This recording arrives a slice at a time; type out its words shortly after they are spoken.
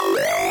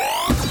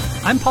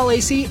I'm Paul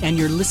Asay, and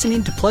you're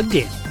listening to Plugged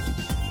In.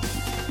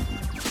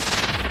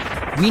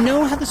 We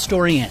know how the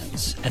story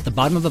ends, at the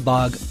bottom of a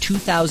bog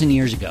 2,000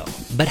 years ago.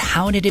 But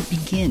how did it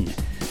begin?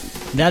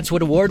 That's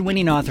what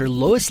award-winning author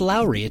Lois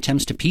Lowry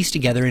attempts to piece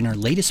together in her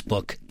latest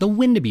book, The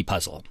Windaby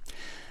Puzzle.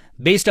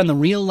 Based on the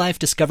real-life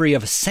discovery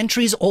of a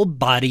centuries-old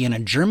body in a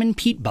German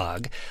peat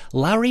bog,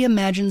 Lowry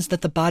imagines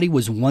that the body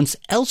was once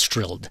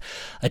Elstrild,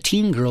 a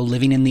teen girl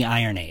living in the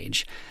Iron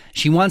Age.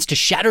 She wants to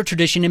shatter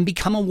tradition and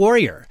become a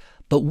warrior.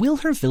 But will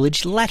her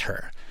village let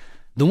her?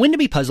 The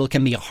Windaby Puzzle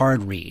can be a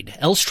hard read.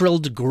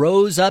 Elstrild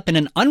grows up in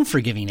an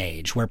unforgiving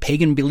age where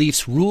pagan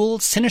beliefs rule,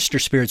 sinister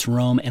spirits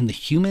roam, and the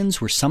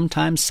humans were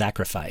sometimes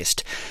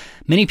sacrificed.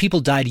 Many people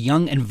died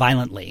young and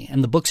violently,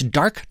 and the book's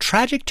dark,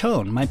 tragic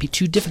tone might be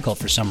too difficult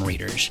for some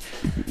readers.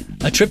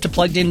 A trip to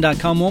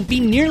PluggedIn.com won't be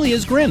nearly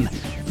as grim.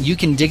 You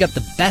can dig up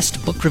the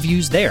best book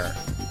reviews there.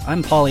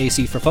 I'm Paul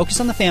Asay for Focus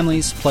on the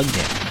Family's Plugged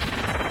In.